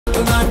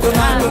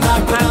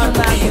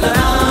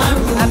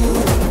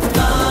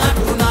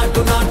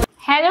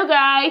Hello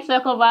guys,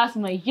 welcome back to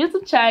my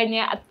YouTube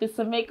channel at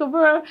Pizza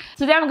Makeover.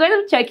 Today I'm going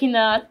to be checking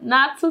out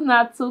Naatu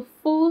Naatu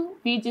full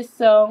video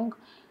song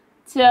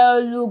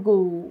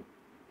Telugu.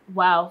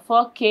 Wow,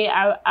 4K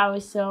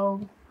RRR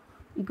song.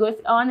 It goes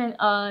on,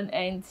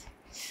 and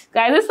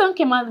guys, this song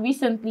came out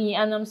recently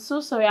and I'm so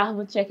sorry I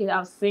haven't checked it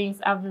out since.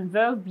 I've been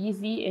very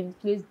busy and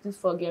please do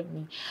forgive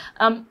me.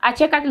 I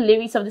checked out the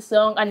lyrics of the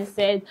song and it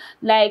said,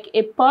 like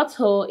a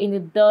pothole in the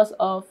dust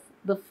of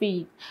the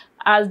feet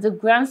as the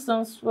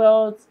grandson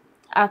swelled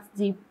at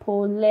the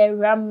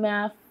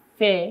Polerama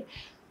Fair.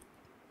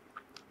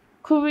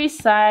 Curry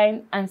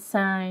signed and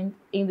signed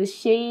in the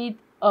shade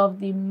of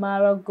the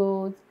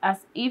marigolds as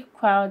if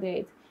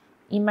crowded.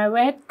 In my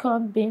red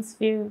corn beans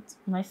field,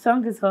 my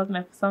song is hot,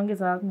 my song is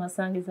hot, my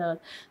song is hot.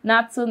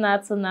 Naatu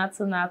Naatu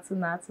Naatu Naatu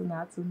Naatu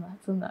Naatu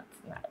Naatu Naatu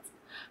Naatu.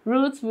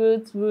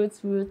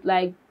 Root,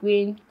 like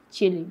green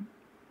chili.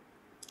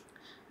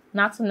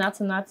 Naatu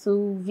Naatu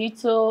Naatu.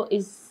 Vito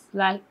is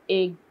like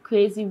a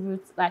crazy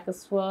root, like a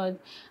sword.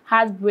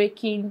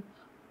 Heartbreaking,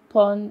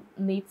 pun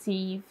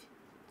native.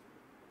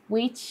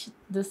 Which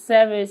the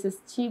service is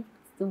cheap,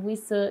 the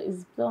whistle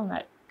is blown.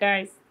 Like,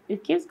 guys,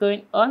 it keeps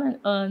going on and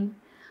on.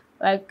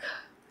 Like,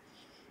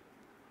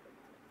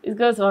 it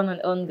goes on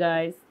and on,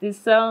 guys. This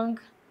song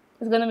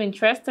is gonna be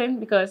interesting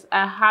because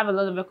I have a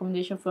lot of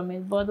recommendation from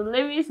it, but the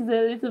lyrics is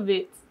a little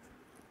bit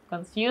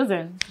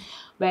confusing.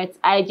 But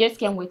I just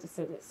can't wait to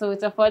see this. So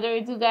without further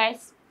ado,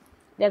 guys,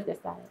 let's get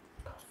started.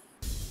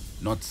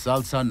 Not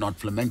salsa, not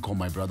flamenco,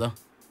 my brother.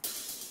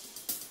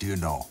 Do you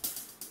know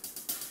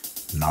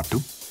Naatu?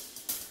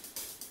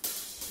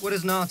 What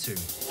is Naatu?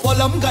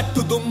 పొలం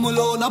గట్టు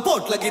దుమ్ములోన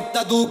పోట్ల గిత్త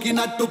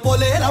దూకినట్టు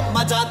పొలేరమ్మ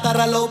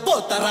జాతరలో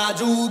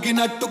పోతరాజు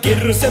ఊగినట్టు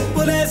కిర్రు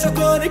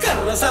సెప్పులేసుకొని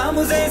కర్ర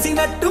సాము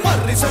చేసినట్టు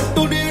మర్రి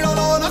సొట్టు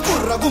నీడలోన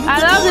కుర్ర గుంపు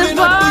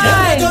కూడినట్టు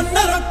ఎర్రజొన్న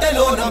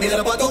రొట్టెలోన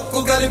మిరప తొక్కు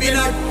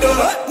కలిపినట్టు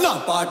నా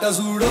పాట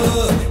చూడు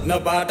నా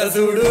పాట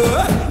చూడు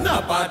నా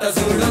పాట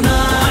చూడు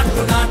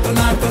నాటు నాటు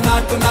నాటు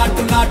నాటు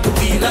నాటు నాటు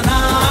వీర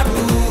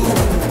నాటు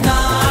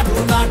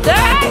నాటు నాటు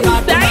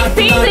నాటు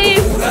నాటు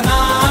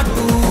నాటు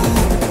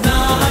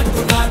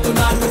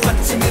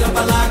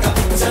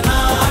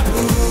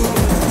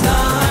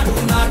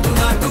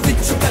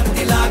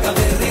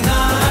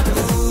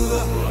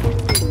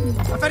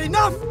I've had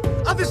enough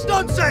of this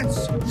nonsense!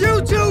 You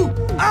two,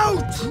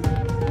 out!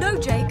 No,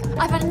 Jake,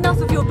 I've had enough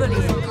of your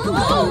bullying.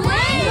 Oh,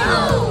 no!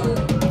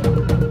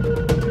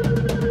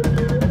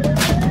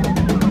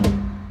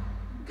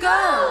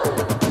 Go!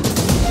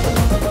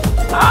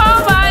 Oh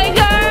my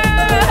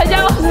god!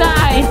 That was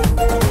nice!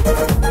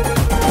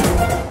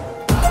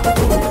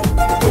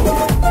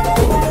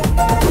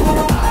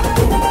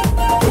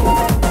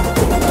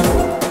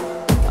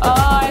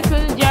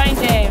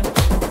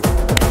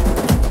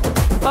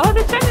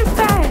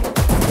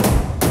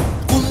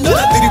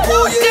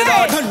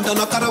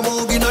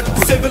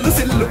 సెవులు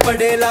సిల్లు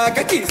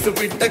పడేలాగా కీసు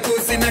బిడ్డ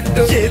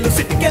కూసినట్టు ఏలు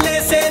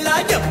సిటికెలేసేలా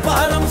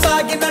ఎవ్వారం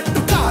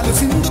సాగినట్టు కాలు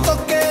సింధు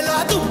తొక్కేలా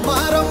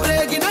దుమ్మారం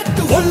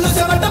రేగినట్టు ఒళ్ళు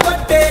చెమట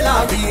పట్టేలా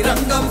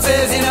వీరంగం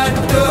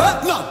చేసినట్టు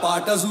నా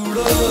పాట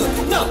చూడు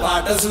నా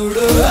పాట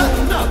చూడు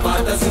నా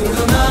పాట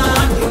చూడు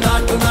నాటు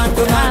నాటు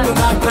నాటు నాటు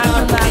నాటు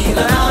నాటు వీర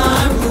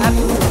నాటు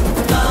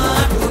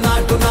నాటు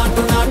నాటు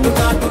నాటు నాటు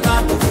నాటు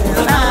నాటు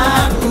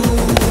నాటు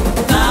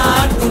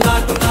నాటు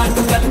నాటు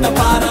నాటు గంట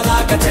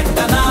పారలాగా చెట్ట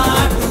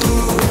నాటు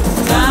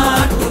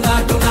నాటు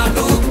నాటు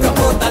నాటు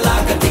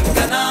కపోతలాగా దిక్క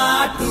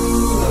నాటు.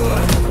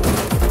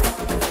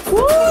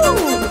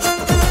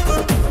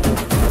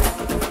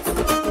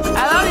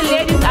 I love the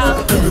ladies out.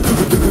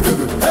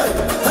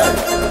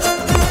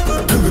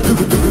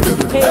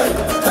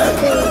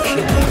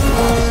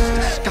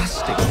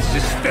 Disgusting. This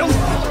is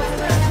filthy.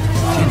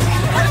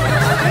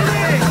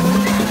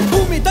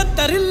 భూమి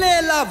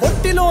దత్తరిల్లేలా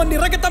ఒంటిలోని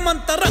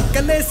రగతమంతా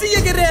రక్కలేసి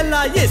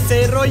ఎగిరేలా ఎసే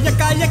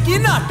రోయకాయకి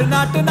నాటు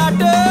నాటు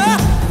నాటు.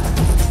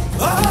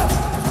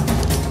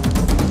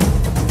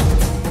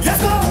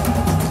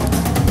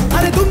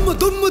 అరే దుమ్ము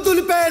దుమ్ము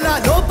దులిపేలా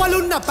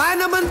లోపలున్న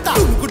పానమంతా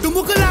దుమ్ముకు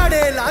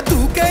డుముకులాడేలా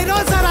దూకేనో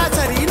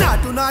సరాసరి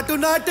నాటు నాటు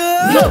నాటు.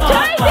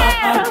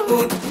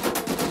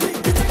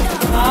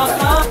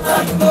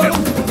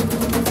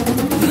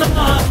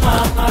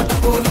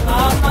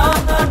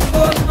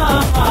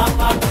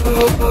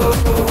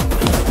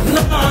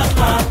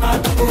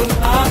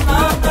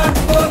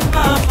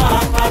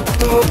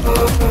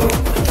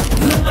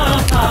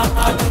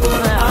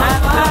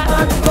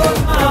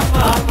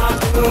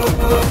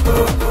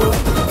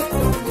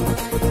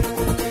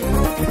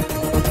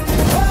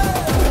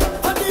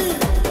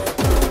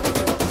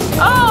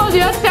 Oh,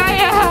 you're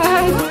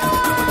tired!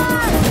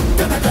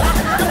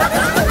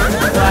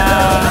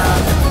 Wow.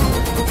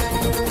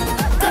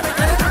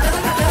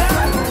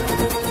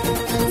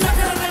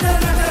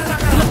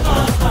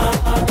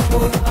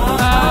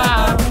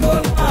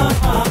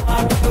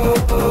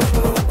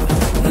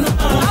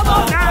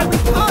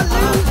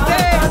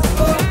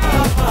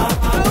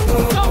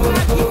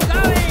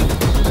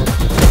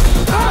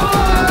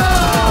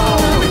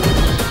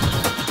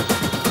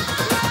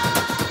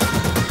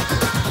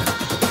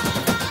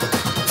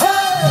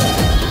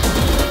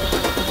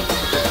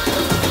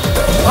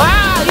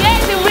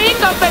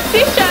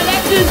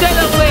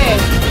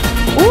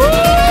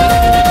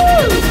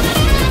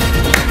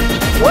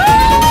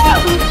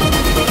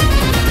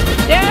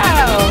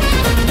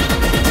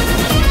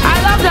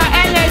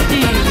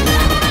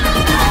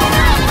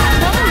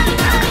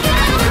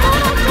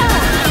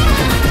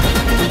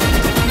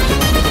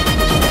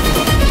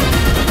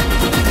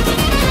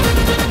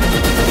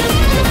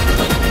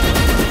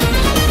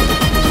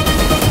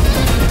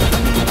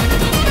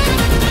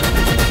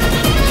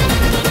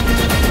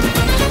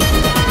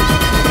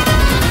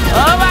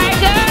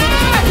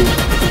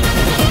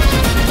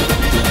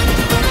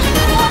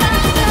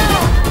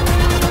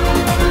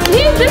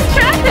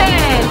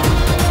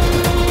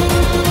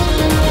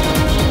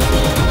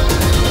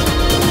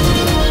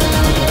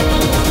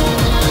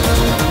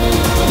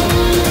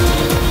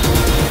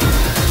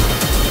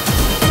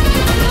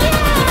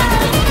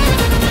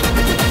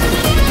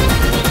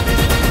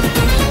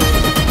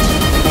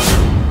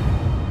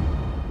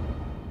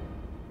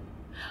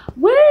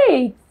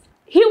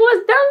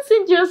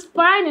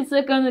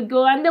 seconds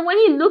ago. And then when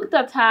he looked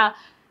at her,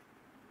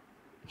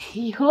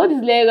 he held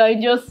his leg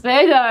and just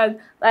fell down.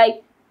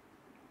 Like,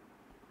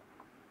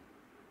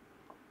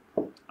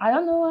 I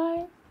don't know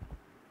why.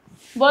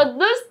 But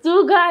those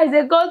two guys,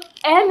 they got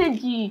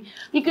energy.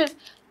 Because,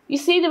 you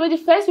see, they were the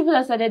first people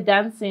that started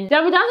dancing. They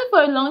were dancing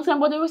for a long time,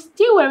 but they were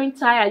still wearing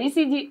tired. You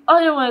see, the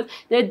other ones,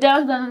 they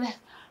danced and like,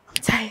 I'm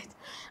tired.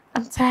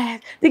 I'm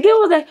tired. The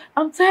girl was like,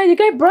 I'm tired. The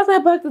guy brought her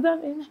back to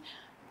them. And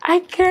I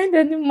can't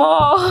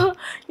anymore.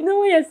 You know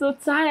when you're so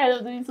tired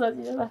of doing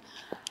something, you're like,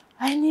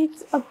 I need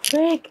a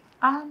break.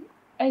 I'm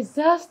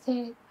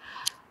exhausted.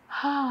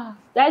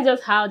 That's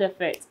just how they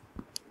felt.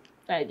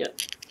 I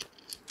just.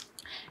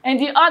 And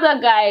the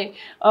other guy,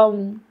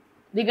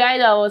 the guy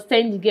that was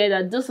staying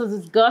together, this was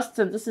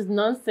disgusting. This is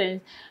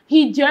nonsense.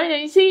 He joined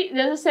them. You see,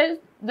 there's a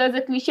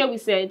cliche we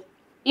said,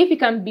 if you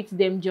can beat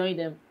them, join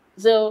them.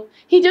 So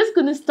he just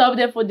couldn't stop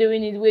them for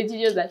doing it. Which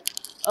he just like,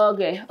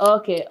 okay.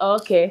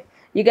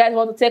 You guys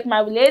want to take my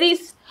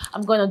ladies?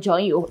 I'm gonna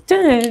join you.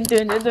 So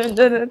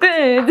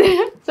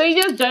he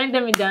just joined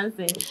them in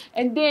dancing.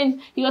 And then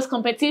he was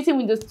competing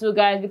with those two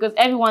guys because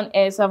everyone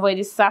else have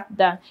already sat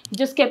down. He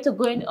just kept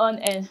going on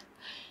and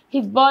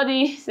his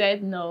body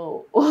said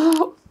no.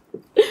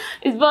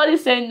 His body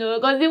said no.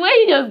 Because the way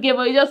he just gave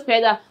up, he just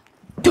felt that.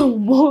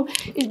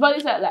 His body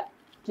said like,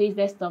 please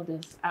let's stop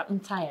this. I'm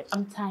tired.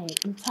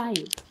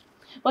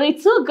 But the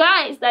two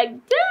guys, like,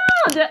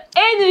 damn, the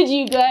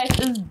energy, guys,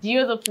 is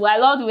beautiful. I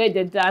love the way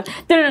they dance.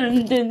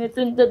 Like,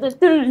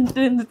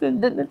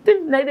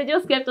 they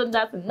just kept on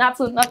dancing.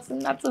 Naatu.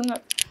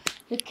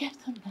 They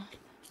kept on dancing.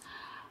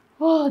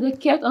 Oh, they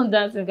kept on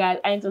dancing, guys.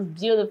 And it was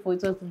beautiful.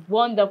 It was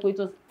wonderful. It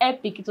was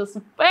epic. It was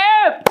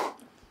superb.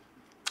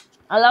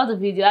 I love the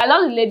video. I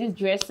love the ladies'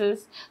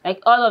 dresses.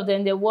 Like, all of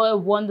them, they wore a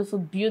wonderful,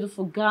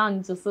 beautiful gown.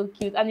 It was so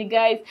cute. And the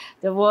guys,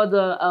 they wore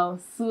the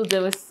suits.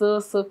 They were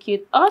so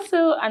cute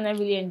also. And I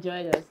really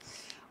enjoyed it.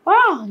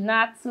 Wow,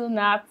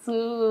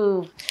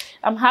 Naatu.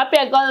 I'm happy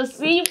I got to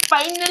see you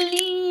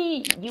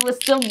finally. You were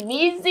so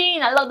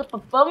amazing. I love the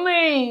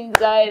performance,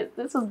 guys.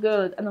 This was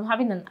good. And I'm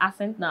having an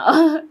accent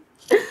now.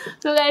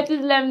 So, guys,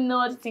 please let me know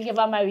what you think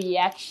about my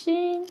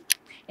reaction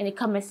in the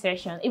comment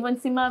section. If you want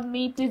to see more of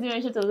me, please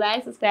make sure to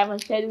like, subscribe,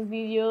 and share this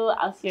video.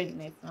 I'll see you in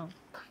the next one.